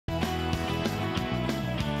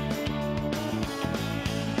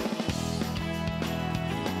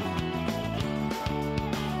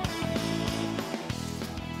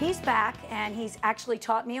he's back, and he's actually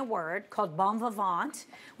taught me a word called bon vivant,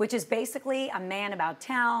 which is basically a man about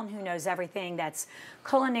town who knows everything that's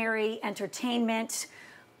culinary, entertainment.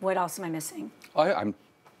 What else am I missing?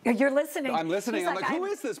 You're listening. I'm listening. I'm like, who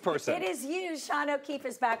is this person? It is you. Sean O'Keefe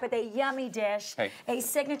is back with a yummy dish, a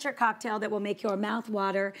signature cocktail that will make your mouth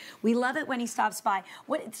water. We love it when he stops by.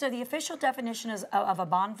 So the official definition of a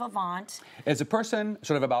bon vivant is a person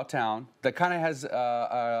sort of about town that kind of has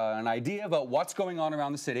an idea about what's going on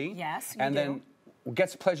around the city. Yes, and then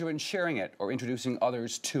gets pleasure in sharing it or introducing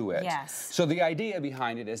others to it. Yes. So the idea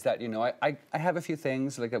behind it is that, you know, I have a few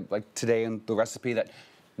things like today in the recipe that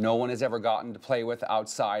no one has ever gotten to play with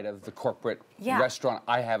outside of the corporate restaurant.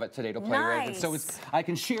 I have it today to play with. And so I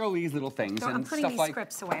can share these little things and stuff like. I'm putting these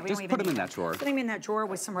scripts away. Just put them in that drawer. Putting them in that drawer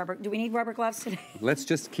with some rubber. Do we need rubber gloves today? Let's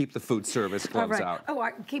just keep the food service gloves out. Oh,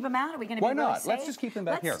 keep them out? Are we going to be Why not? Really safe? Let's just keep them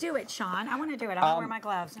back here. Let's do it, Sean. I want to do it. I'll wear my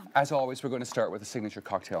gloves. As always, we're going to start with a signature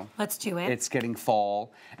cocktail. Let's do it. It's getting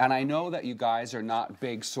fall, and I know that you guys are not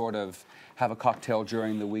big sort of have a cocktail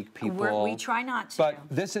during the week people. We try not to. But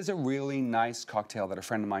this is a really nice cocktail that a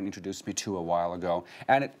friend of mine introduced me to a while ago,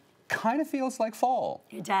 and it kind of feels like fall.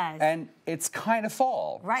 It does. And it's kind of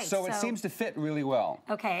fall. Right. So it seems to fit really well.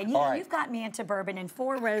 Okay, and you've got me into bourbon, and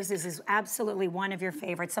Four Roses is absolutely one of your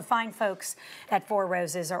favorites. The fine folks at Four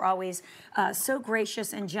Roses are always so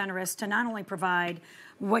gracious and generous to not only provide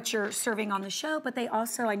what you're serving on the show, but they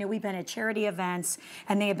also, I know we've been at charity events,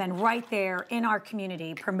 and they have been right there in our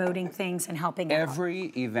community promoting things and helping out.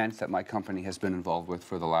 Every event that my company has been involved with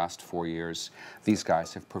for the last 4 years, these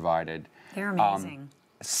guys have provided. They're amazing.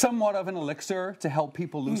 Somewhat of an elixir to help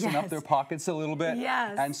people loosen up their pockets a little bit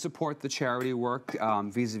and support the charity work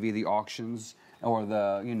vis-a-vis the auctions or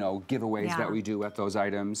the giveaways that we do at those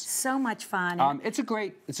items. So much fun. It's a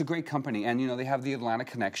great company, and they have the Atlanta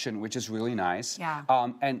connection, which is really nice.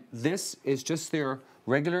 Yeah. And this is just their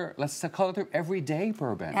regular, let's call it their everyday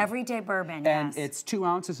bourbon. Everyday bourbon, and it's 2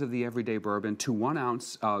 ounces of the everyday bourbon to 1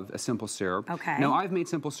 ounce of a simple syrup. Okay. Now, I've made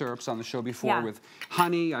simple syrups on the show before with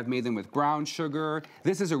honey. I've made them with brown sugar.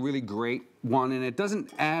 This is a really great one, and it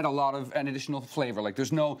doesn't add a lot of an additional flavor. Like,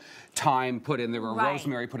 there's no thyme put in there or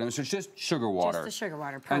rosemary put in there. So it's just sugar water. Just the sugar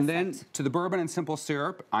water. Perfect. And then to the bourbon and simple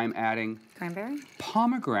syrup, I'm adding cranberry?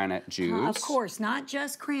 Pomegranate juice. Of course, not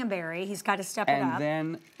just cranberry. He's got to step it up. And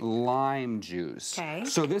then lime juice. Okay.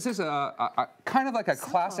 So this is a kind of like a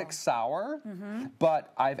classic sour,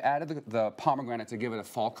 but I've added the pomegranate to give it a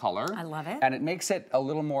fall color. I love it. And it makes it a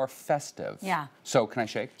little more festive. Yeah. So can I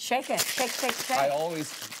shake? Shake it. Shake, shake, shake. I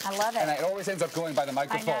love it. And it always ends up going by the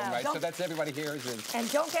microphone, right? Don't, so that's everybody hears it. And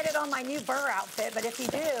don't get it on my new Burr outfit, but if you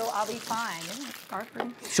do, I'll be fine. Isn't it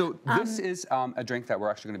sparkling? So this is a drink that we're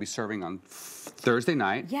actually going to be serving on Thursday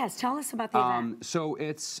night. Yes, tell us about the event. So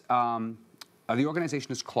it's the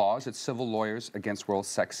organization is Claws. It's Civil Lawyers Against World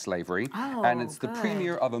Sex Slavery. Oh, and it's the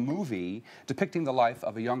premiere of a movie depicting the life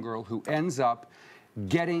of a young girl who ends up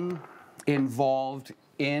getting involved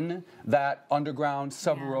in that underground,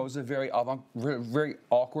 sub-rosa, very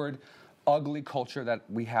awkward, ugly culture that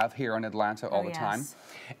we have here in Atlanta all the time.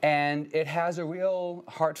 And it has a real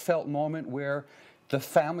heartfelt moment where the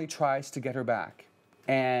family tries to get her back.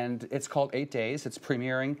 And it's called 8 Days. It's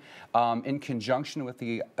premiering in conjunction with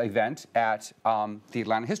the event at the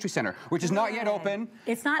Atlanta History Center, which is not yet open.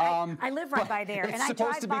 It's not. I live right by there. It's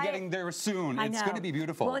supposed to be getting there soon. It's going to be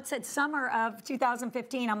beautiful. Well, it said summer of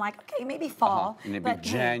 2015. I'm like, okay, maybe fall. And it'd be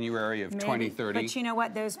January of 2030. But you know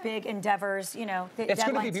what? Those big endeavors, it's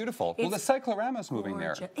going to be beautiful. Well, the Cyclorama's moving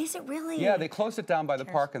there. Is it really? Yeah, they closed it down by the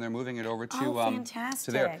park, and they're moving it over to fantastic.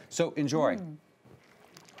 to there. So enjoy.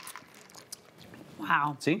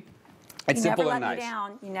 Wow. See? It's simple and nice.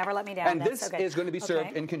 You never let me down. And this is going to be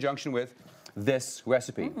served in conjunction with this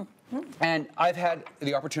recipe. And I've had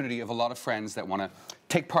the opportunity of a lot of friends that want to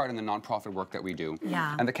take part in the nonprofit work that we do.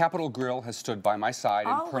 Yeah. And the Capitol Grille has stood by my side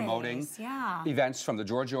in promoting yeah. events from the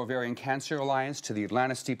Georgia Ovarian Cancer Alliance to the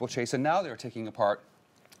Atlanta Steeplechase, and now they're taking a part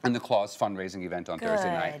in the Claws fundraising event on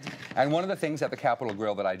Thursday night. And one of the things at the Capitol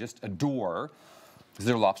Grille that I just adore is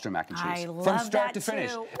their lobster mac and cheese. I love from start that to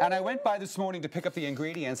finish. too. And I went by this morning to pick up the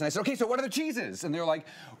ingredients, and I said, okay, so what are the cheeses? And they're like,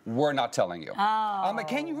 we're not telling you. Oh. I'm like,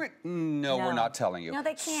 can you no, we're not telling you. No,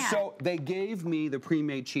 they can't. So they gave me the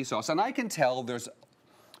pre-made cheese sauce, and I can tell there's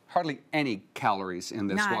hardly any calories in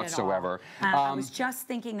this Not whatsoever. At all. I was just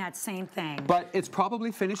thinking that same thing. But it's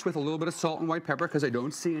probably finished with a little bit of salt and white pepper because I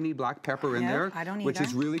don't see any black pepper in there. I don't either. Which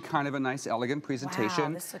is really kind of a nice, elegant presentation.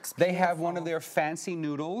 Wow, this looks They have one beautiful. of their fancy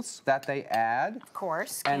noodles that they add. Of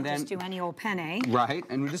course, And can't then, just do any old penne. Right,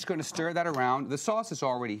 and we're just going to stir that around. The sauce is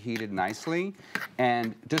already heated nicely,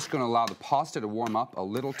 and just going to allow the pasta to warm up a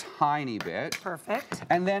little tiny bit. Perfect.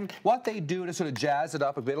 And then what they do to sort of jazz it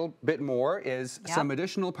up a bit more is some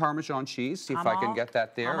additional Parmesan cheese. See if I can get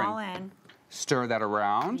that there. I'm all in. Stir that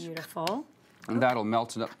around. Beautiful. And that'll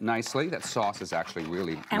melt it up nicely. That sauce is actually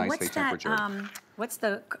really nicely temperatured. What's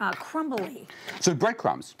the crumbly? So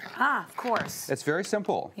breadcrumbs. Ah, of course. It's very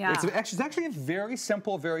simple. Yeah. It's actually a very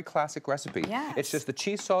simple, very classic recipe. Yes. It's just the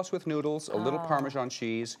cheese sauce with noodles, a little Parmesan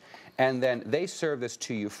cheese, and then they serve this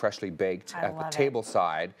to you freshly baked at the table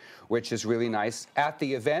side, which is really nice. At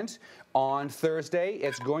the event on Thursday,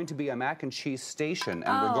 it's going to be a mac and cheese station,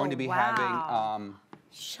 and we're going to be having...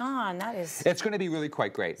 Sean, that is... It's going to be really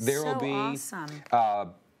quite great. There will be awesome.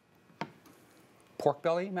 Pork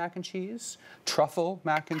belly mac and cheese, truffle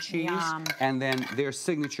mac and cheese, and then their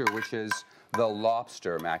signature, which is the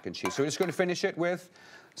lobster mac and cheese. So we're just going to finish it with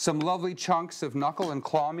some lovely chunks of knuckle and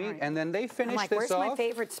claw meat, and then they finish this where's off. my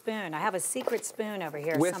favorite spoon? I have a secret spoon over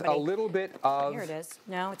here. With a little bit of here it is.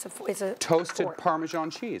 No, it's a toasted fork.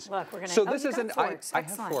 Parmesan cheese. Look, we're gonna. So this is I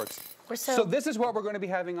have forks. So this is what we're going to be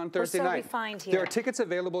having on Thursday night. Refined here. There are tickets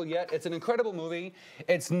available yet. It's an incredible movie.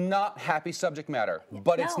 It's not happy subject matter,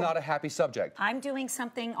 but it's not a happy subject. I'm doing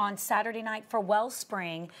something on Saturday night for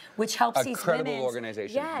Wellspring, which helps these women. Incredible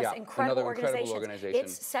organization. Yes, incredible incredible organization.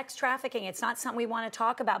 It's sex trafficking. It's not something we want to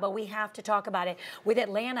talk about, but we have to talk about it. With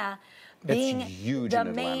Atlanta being huge the in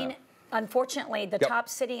Atlanta. main. Unfortunately, the top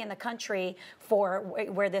city in the country for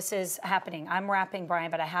where this is happening. I'm wrapping,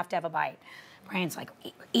 Brian, but I have to have a bite. Brian's like,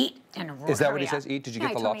 eat and Is that what he says? Eat? Did you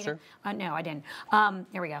get the lobster? No, I didn't.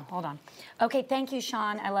 Here we go. Hold on. Okay, thank you,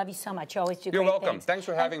 Sean. I love you so much. You always do You're great welcome. things. Thanks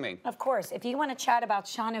for having me. Of course. If you want to chat about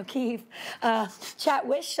Sean O'Keefe, chat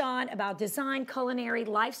with Sean about design, culinary,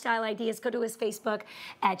 lifestyle ideas, go to his Facebook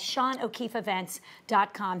at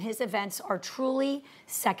SeanO'KeefeEvents.com. His events are truly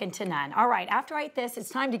second to none. All right, after I eat this, it's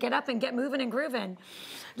time to get up and get moving and grooving.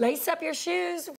 Lace up your shoes.